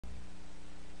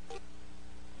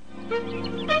Hi,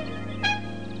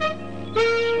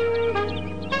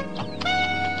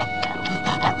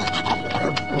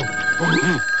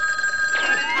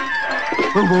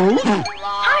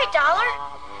 Dollar.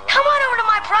 Come on over to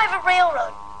my private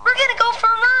railroad. We're gonna go for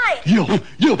a ride.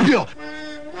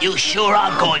 You sure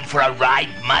are going for a ride,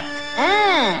 Mutt?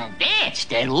 That's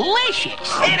delicious.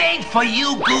 It ain't for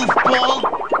you, goofball.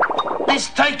 This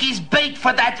turkey's bait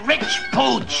for that rich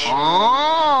pooch.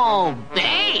 Oh,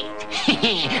 bait.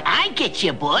 I get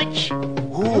you, Butch.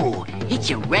 Ooh, it's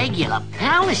a regular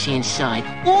palace inside.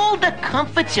 All the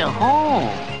comforts of home.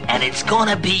 And it's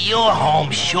gonna be your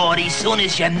home, Shorty, soon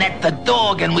as you net the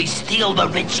dog and we steal the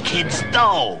rich kid's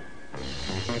dough.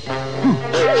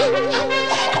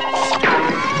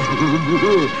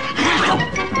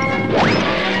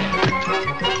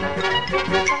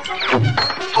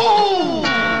 Oh!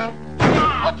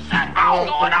 What's that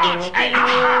going on?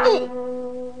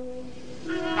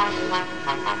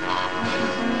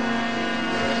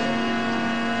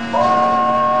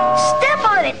 Step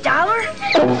on it, Dollar.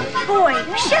 Boy,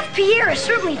 Chef Pierre is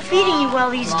certainly feeding you well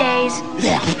these days.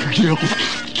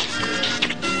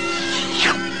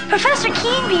 Professor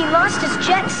Keenbean lost his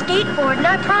jet skateboard, and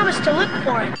I promised to look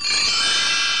for it.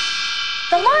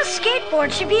 The lost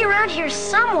skateboard should be around here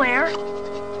somewhere.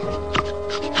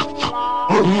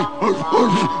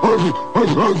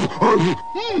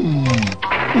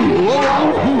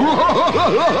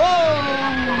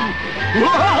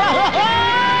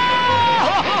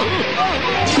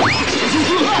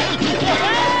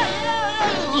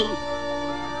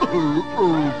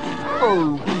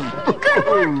 Good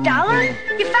work, Dollar.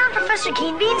 You found Professor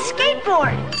Keenbean's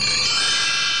skateboard.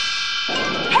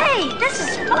 Hey, this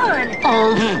is fun.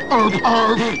 Oh,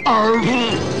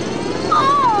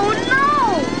 no!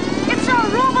 It's our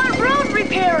robot road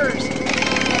repairers.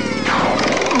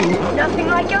 Nothing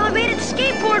like elevated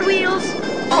skateboard wheels.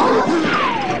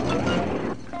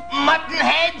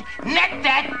 Muttonhead, net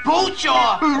that pooch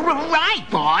or... Right,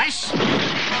 boss.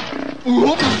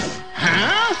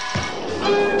 Huh?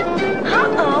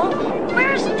 Uh-oh.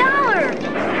 Where's Dollar?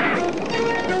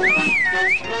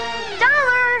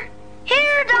 Dollar!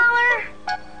 Here, Dollar!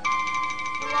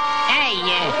 Hey,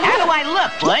 how do I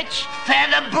look, Butch?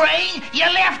 Feather brain, you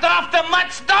left off the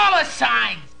Mutt's dollar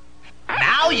signs.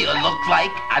 Now you look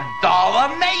like a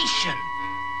dollar-mation.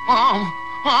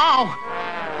 Oh,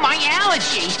 my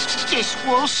allergy. This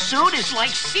wool suit is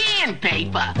like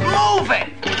sandpaper. Move it!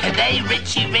 Today,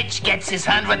 Richie Rich gets his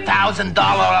 $100,000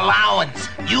 allowance.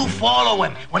 You follow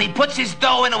him. When he puts his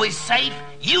dough into his safe,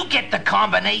 you get the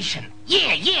combination.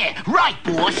 Yeah, right,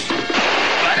 boss.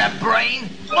 Feather brain,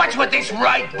 what's with this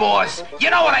right, boss? You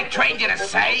know what I trained you to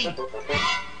say?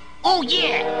 Oh,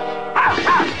 yeah.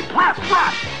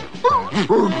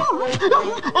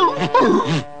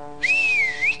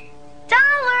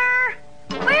 Dollar!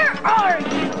 Where are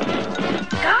you?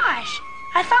 Gosh,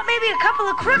 I thought maybe a couple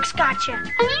of crooks got you.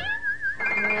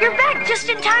 You're back just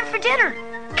in time for dinner.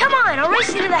 Come on, I'll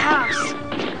race you to the house.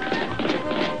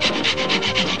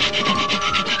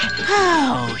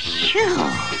 Oh, phew.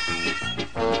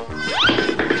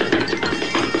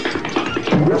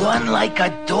 Run like a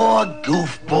dog,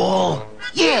 goofball.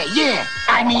 Yeah.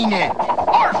 I mean,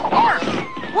 arf.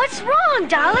 What's wrong,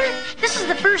 Dollar? This is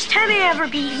the first time I ever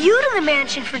beat you to the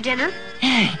mansion for dinner.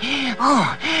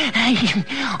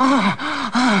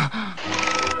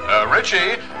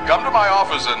 Richie, come to my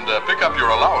office and pick up your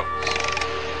allowance.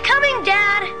 Coming,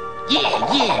 Dad.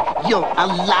 Yeah, your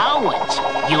allowance.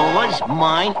 Yours,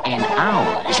 mine, and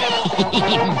ours.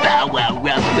 Bow wow,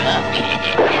 ruff.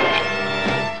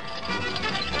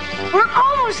 We're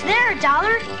almost there,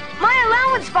 Dollar. My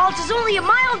allowance vault is only a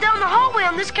mile down the hallway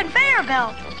on this conveyor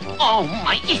belt. Oh,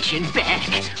 my itching back.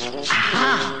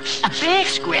 Aha, a back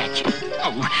scratch.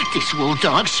 Oh, this wool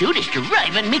dog suit is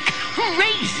driving me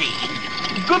crazy.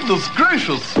 Goodness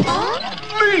gracious!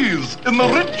 Please, in the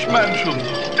rich mansion.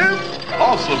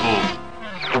 Impossible.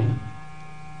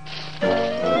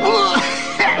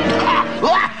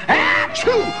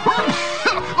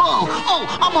 Oh,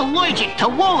 I'm allergic to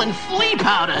wool and flea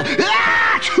powder.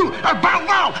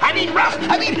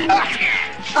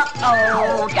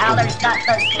 Uh-oh, Dollar's got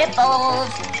the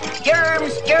sniffles.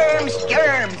 Germs.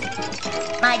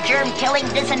 My germ-killing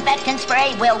disinfectant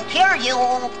spray will cure you.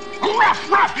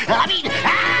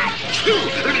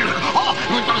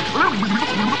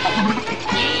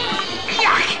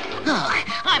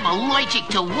 I'm allergic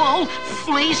to wool,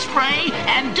 flea spray,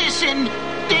 and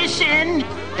disinfectant.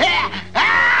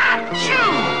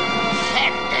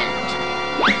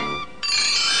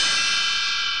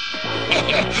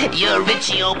 Your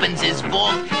Richie opens his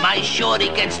vault, my shorty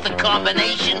gets the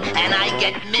combination, and I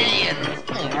get millions.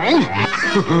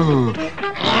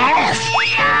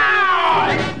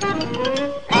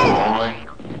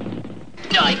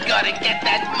 I gotta get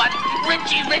that money.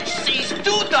 Richie Rich sees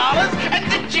 $2 and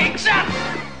the jig's up.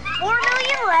 4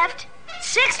 million left,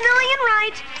 6 million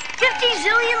right, 50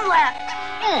 zillion left.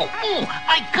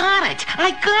 I got it.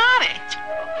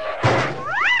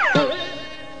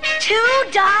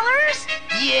 $2?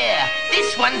 Yeah,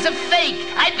 this one's a fake.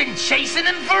 I've been chasing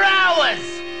him for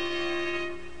hours.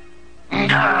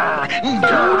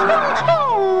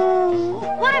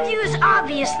 One of you is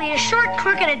obviously a short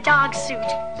crook in a dog suit.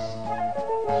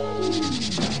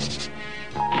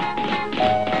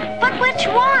 But which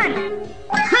one?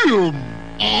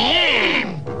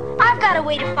 I've got a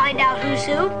way to find out who's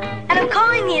who, and I'm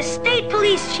calling the estate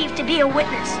police chief to be a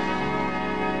witness.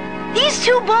 These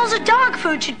 2 bowls of dog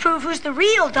food should prove who's the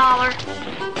real dollar.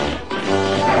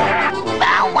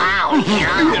 Bow wow.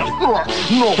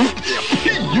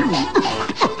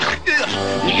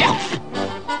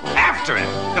 After him.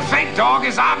 The fake dog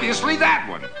is obviously that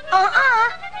one.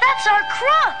 That's our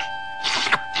crook.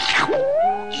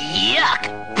 Yuck.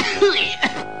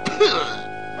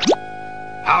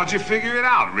 How'd you figure it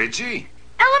out, Richie?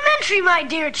 Elementary, my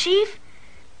dear chief.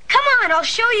 Come on, I'll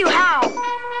show you how.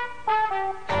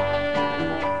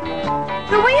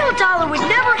 The real dollar would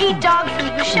never eat dog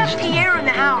food with Chef Pierre in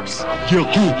the house.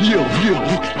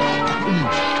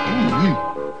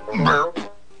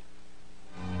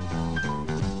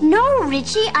 No,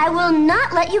 Richie, I will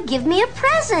not let you give me a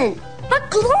present. But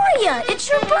Gloria, it's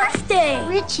your birthday.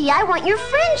 Richie, I want your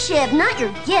friendship, not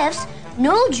your gifts.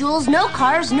 No jewels, no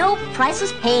cars, no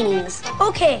priceless paintings.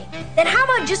 Okay, then how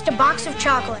about just a box of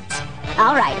chocolates?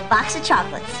 All right, a box of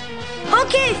chocolates.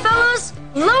 Okay, fellas,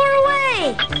 lower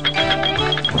away.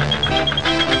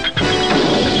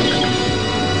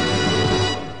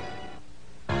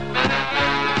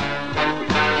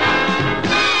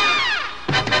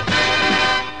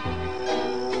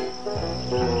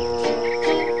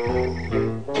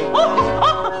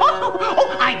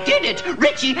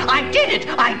 Richie, I did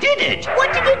it!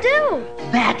 What did you do?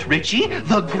 That, Richie,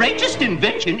 the greatest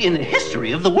invention in the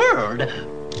history of the world.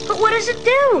 But what does it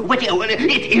do?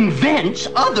 It invents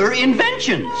other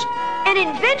inventions. An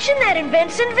invention that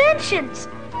invents inventions.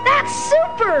 That's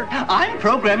super! I'm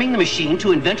programming the machine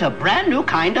to invent a brand new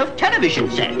kind of television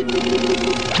set.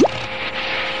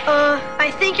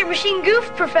 I think your machine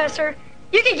goofed, Professor.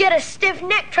 You could get a stiff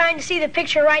neck trying to see the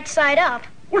picture right side up.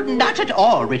 Well, not at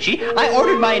all, Richie. I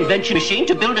ordered my invention machine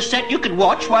to build a set you could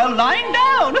watch while lying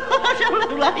down.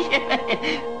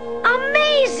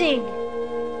 Amazing!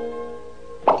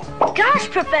 Gosh,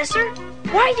 Professor,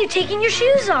 why are you taking your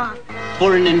shoes off?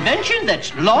 For an invention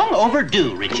that's long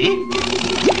overdue, Richie.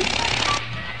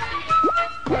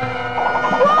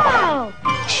 Wow!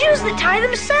 Shoes that tie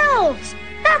themselves!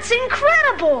 That's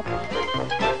incredible!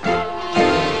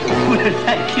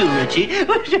 Thank you, Richie.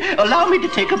 Allow me to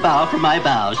take a bow for my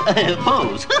bows.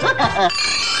 Pose.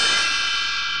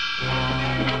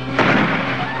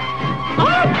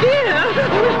 Oh dear!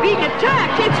 We're being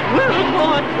attacked! It's World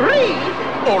War III!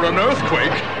 Or an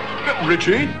earthquake.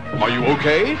 Richie, are you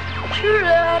okay? Sure,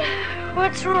 Dad.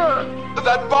 What's wrong?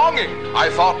 That bonging, I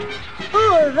thought.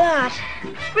 Oh, that.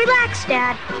 Relax,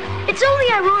 Dad. It's only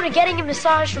I wrote a getting a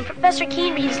massage from Professor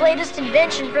Keenbean's latest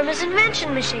invention from his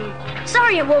invention machine.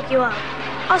 Sorry it woke you up.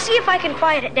 I'll see if I can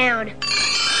quiet it down.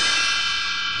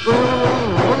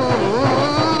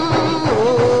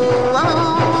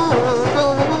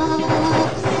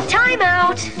 Time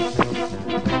out.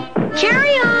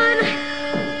 Carry on.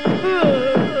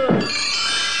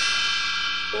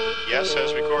 Yes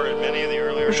has recorded many of the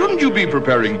earlier... Shouldn't you be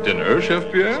preparing dinner, Chef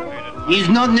Pierre? It's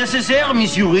not necessary,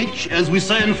 Monsieur Rich. As we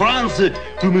say in France,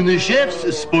 too many chefs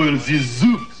spoil the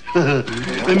soup.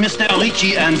 Mr.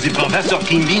 Richie and the Professor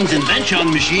Keenbean's invention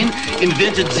machine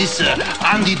invented this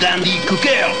handy-dandy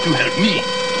cooker to help me.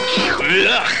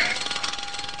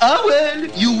 Ah well,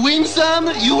 you win some,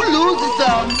 you lose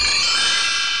some.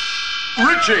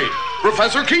 Richie,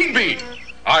 Professor Keenbean.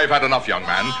 I've had enough, young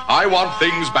man. I want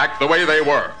things back the way they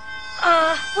were.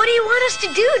 What do you want us to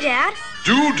do, Dad?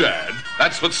 Doodad?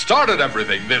 That's what started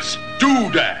everything, this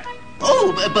doodad.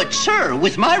 Oh, but sir,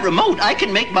 with my remote, I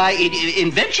can make my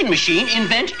invention machine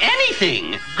invent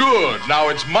anything. Good, now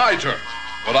it's my turn.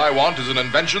 What I want is an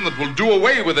invention that will do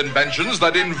away with inventions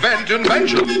that invent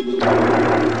inventions.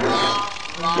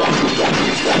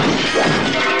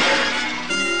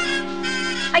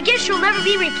 I guess you'll never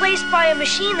be replaced by a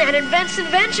machine that invents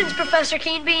inventions, Professor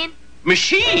Keenbean.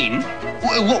 Machine?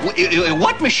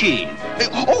 What machine?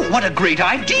 Oh, what a great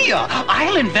idea!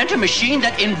 I'll invent a machine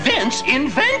that invents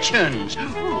inventions.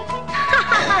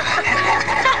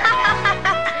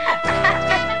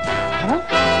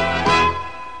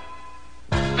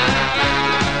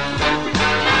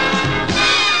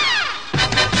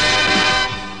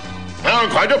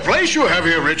 Quite a place you have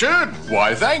here, Richard.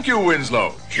 Why, thank you,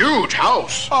 Winslow. Huge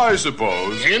house. I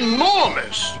suppose.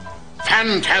 Enormous.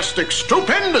 Fantastic,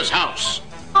 stupendous house.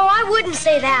 Oh, I wouldn't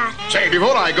say that. Say,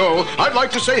 before I go, I'd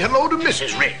like to say hello to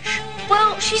Mrs. Rich.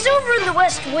 Well, she's over in the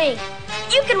West Wing.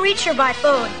 You can reach her by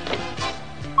phone.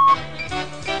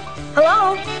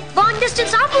 Hello? Long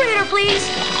distance operator, please.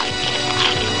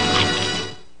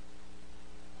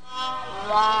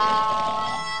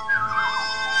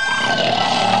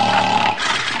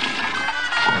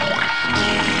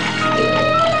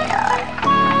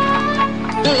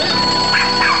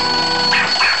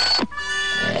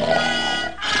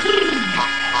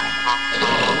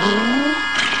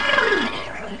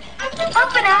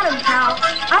 Up and at 'em, pal.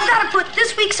 I've got to put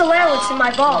this week's allowance in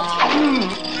my vault.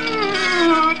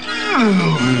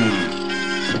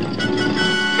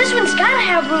 This one's got to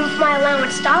have room for my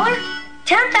allowance, dollar.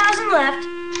 10,000 left,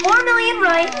 4 million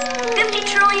right, 50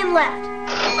 trillion left.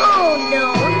 Oh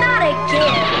no, not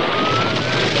again.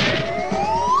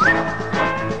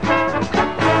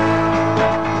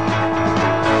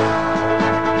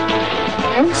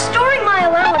 Storing my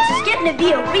allowance is getting to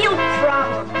be a real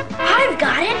problem. I've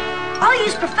got it. I'll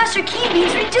use Professor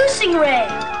Keenbean's reducing ray.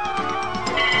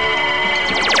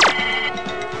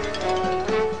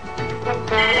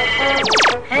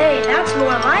 Hey, that's more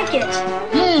like it.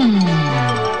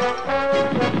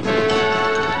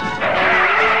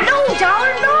 No,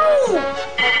 Dollar, no!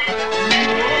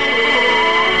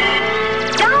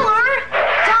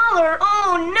 Dollar,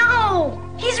 oh no!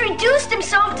 He's reduced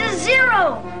himself to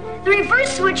 0. The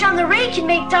reverse switch on the ray can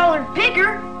make Dollar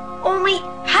bigger. Only,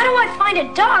 how do I find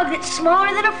a dog that's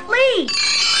smaller than a flea?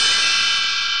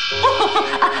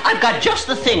 I've got just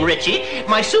the thing, Richie.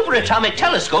 My superatomic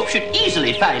telescope should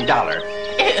easily find Dollar.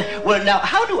 Well, now,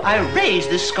 how do I raise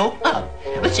this scope up?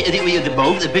 Let's see, the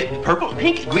mauve, the purple,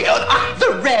 pink, green.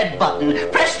 The red button.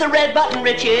 Press the red button,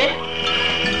 Richie.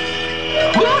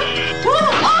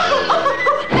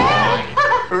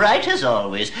 Right as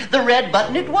always. The red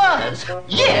button it was.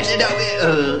 Yes.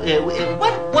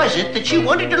 What was it that you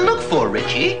wanted to look for,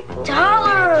 Richie?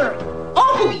 Dollar.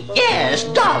 Oh, yes,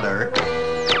 Dollar.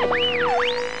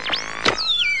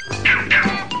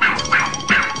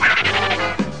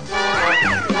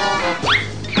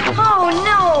 Oh,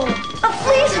 no. A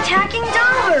flea's attacking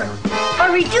Dollar.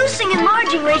 A reducing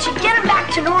enlarging ray should get him back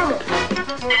to normal.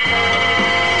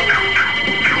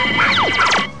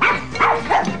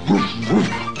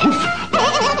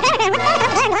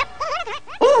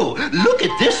 Oh, look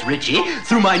at this, Richie.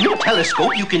 Through my new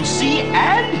telescope, you can see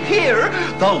and hear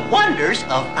the wonders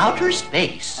of outer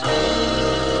space.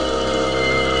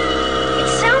 It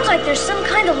sounds like there's some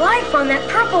kind of life on that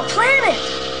purple planet.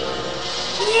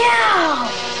 Yeah,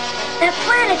 that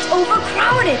planet's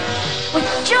overcrowded with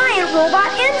giant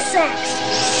robot insects.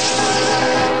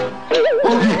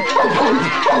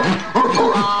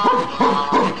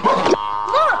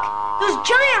 Look, those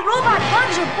giant robot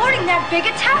bugs are boarding that big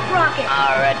attack rocket.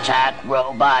 Our attack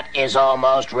robot is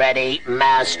almost ready,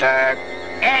 Master.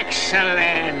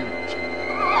 Excellent.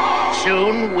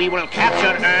 Soon we will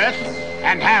capture Earth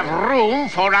and have room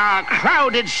for our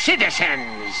crowded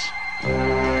citizens.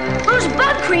 Those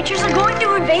bug creatures are going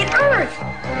to invade Earth.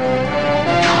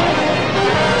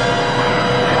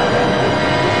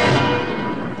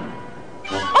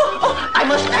 I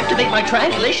must activate my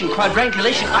triangulation,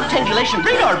 quadrangulation, octangulation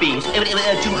radar beams to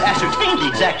ascertain the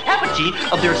exact apogee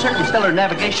of their circumstellar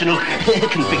navigational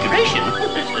configuration.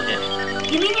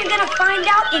 You mean you're gonna find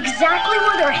out exactly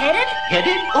where they're headed?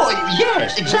 Headed? Oh,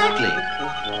 yes, exactly.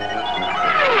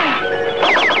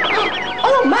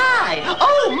 Oh, my!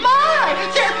 Oh, my!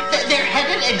 They're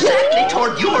headed exactly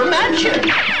toward your mansion.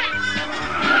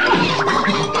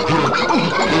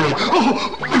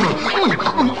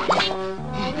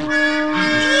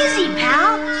 Easy,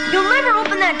 pal. You'll never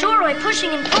open that door by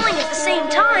pushing and pulling at the same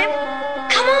time.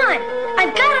 Come on.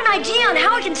 I've got an idea on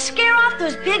how I can scare off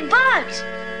those big bugs.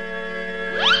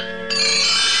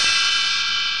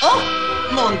 Oh,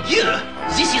 mon Dieu!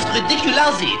 This is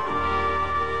ridiculous.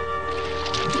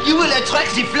 You will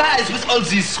attract the flies with all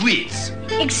these sweets.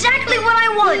 Exactly what I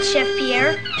want, Chef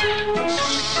Pierre.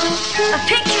 A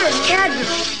picture of Cadbury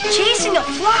chasing a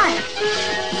fly.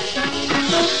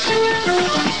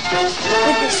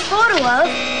 With this photo of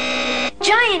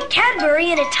giant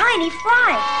Cadbury and a tiny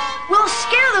fly. We'll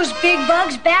scare those big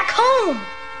bugs back home.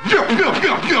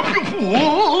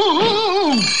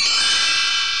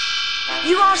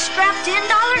 You all strapped in,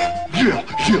 Dollar? Yeah.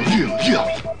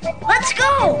 Let's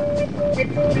go!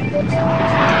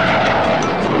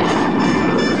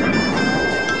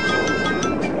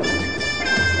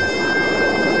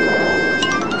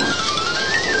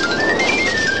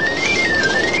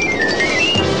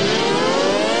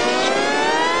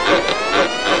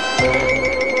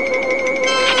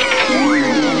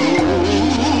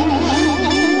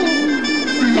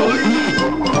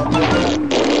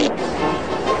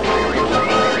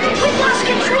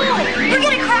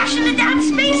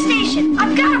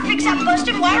 I've got to fix that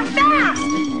busted wire fast.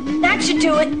 That should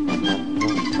do it.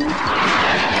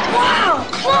 Wow,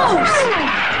 close.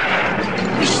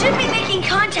 We should be making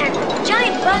contact with the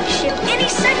giant bug ship any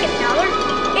second, Dollar.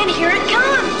 And here it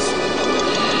comes.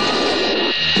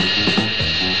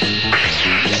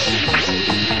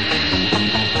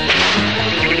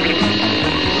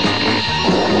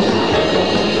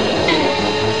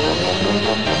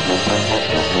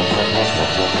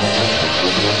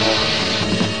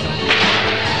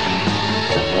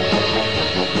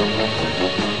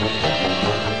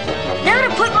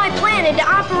 Into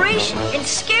operation and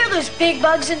scare those big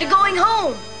bugs into going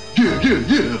home. Yeah.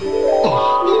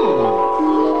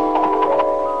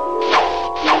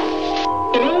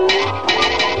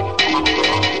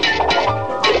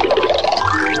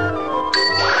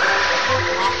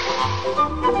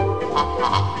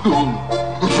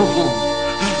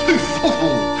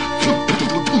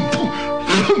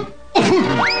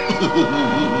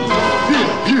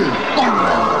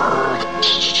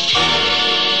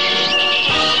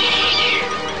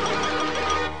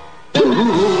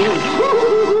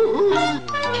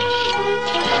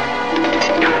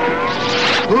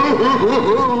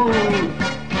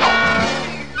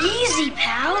 Easy,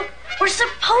 pal. We're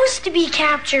supposed to be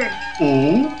captured.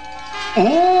 Oh.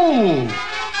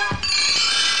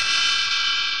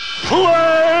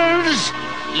 Fools!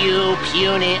 You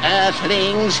puny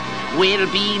earthlings will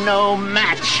be no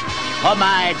match for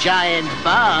my giant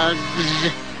bugs.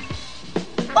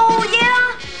 Oh,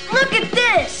 yeah? Look at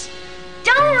this.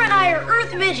 Dollar and I are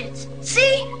Earth midgets.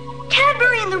 See?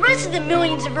 Cadbury and the rest of the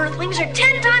millions of Earthlings are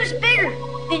 10 times bigger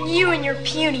than you and your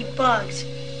puny bugs.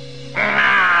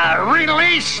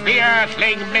 Release the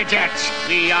Earthling midgets.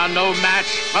 We are no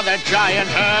match for the giant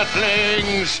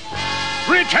Earthlings.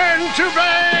 Return to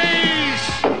base!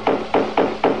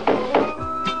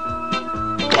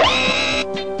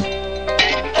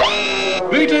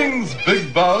 Greetings,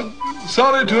 Big Bug.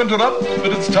 Sorry to interrupt,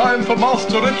 but it's time for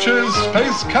Master Rich's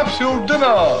space capsule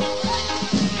dinner.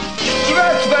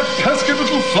 Drat that pesky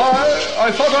little fly!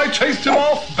 I thought I chased him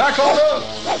off back on Earth.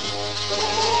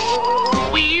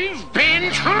 We've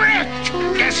been tricked!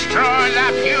 Destroy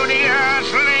the puny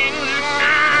Earthlings!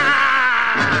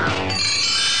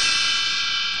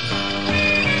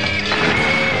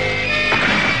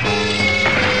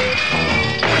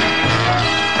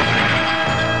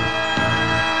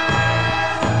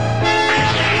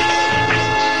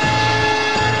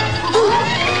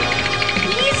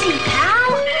 Easy,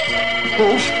 pal.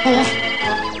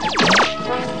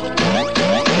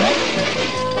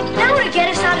 Now to get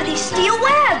us out of these steel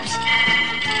webs.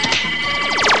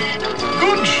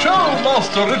 Good show,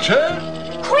 Master Richie.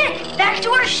 Quick, back to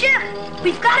our ship.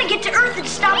 We've got to get to Earth and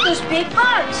stop those big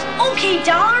bugs. Okay,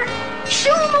 Dollar.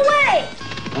 Shoo them away.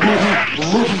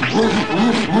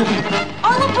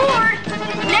 All aboard.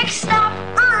 Next stop,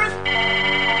 Earth.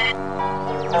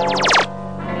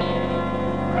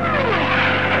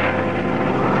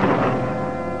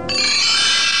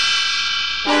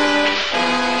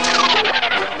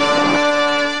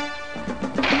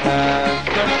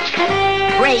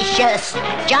 Gracious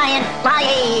giant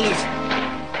flies!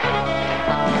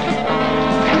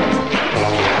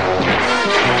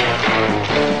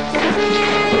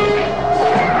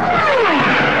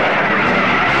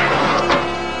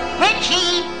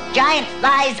 Richie! Giant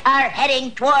flies are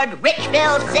heading toward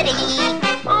Richville City.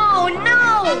 Oh,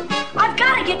 no! I've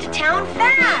got to get to town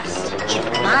fast. If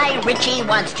my Richie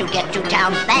wants to get to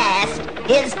town fast,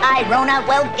 his Irona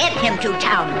will get him to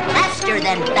town faster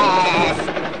than fast.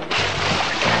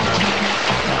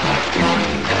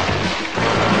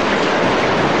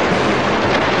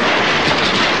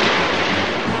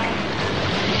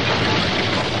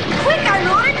 Quick,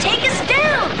 Irona, take us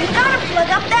down. We've got to plug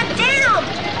up that dam.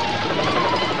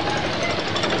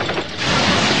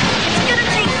 It's going to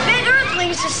take big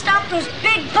Earthlings to stop those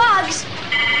big bugs.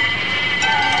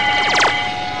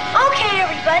 Okay,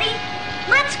 everybody,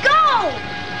 let's go.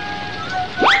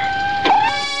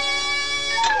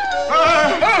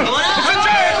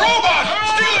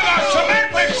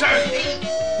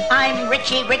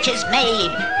 Richie Rich is made.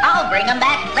 I'll bring him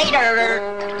back later.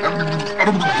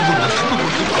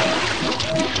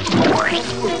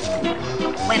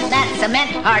 When that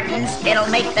cement hardens, it'll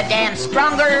make the dam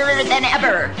stronger than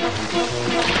ever.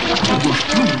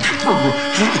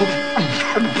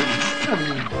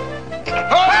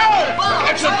 Oh!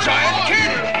 It's a giant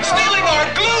kid stealing our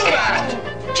glue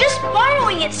mat! Just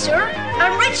borrowing it, sir.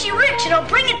 I'm Richie Rich, and I'll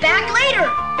bring it back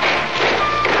later.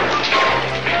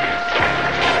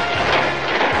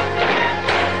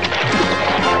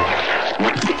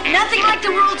 Nothing like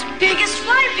the world's biggest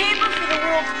flypaper for the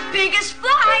world's biggest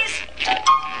flies.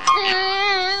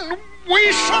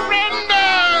 We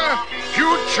surrender!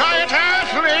 You giant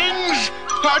earthlings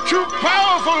are too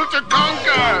powerful to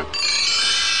conquer!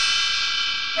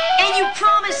 And you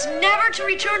promise never to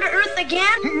return to Earth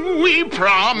again? We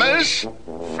promise.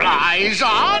 Fly's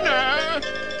honor.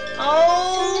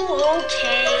 Oh,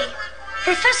 okay.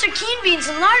 Professor Keenbean's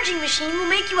enlarging machine will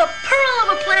make you a pearl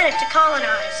of a planet to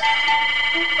colonize.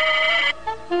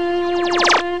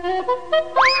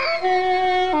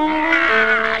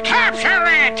 Capture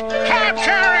it!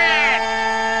 Capture it!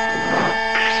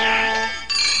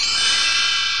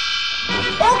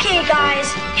 Okay, guys,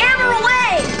 hammer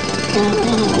away!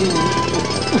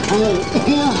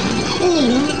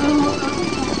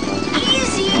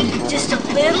 Easy, just a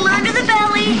little under the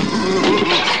belly.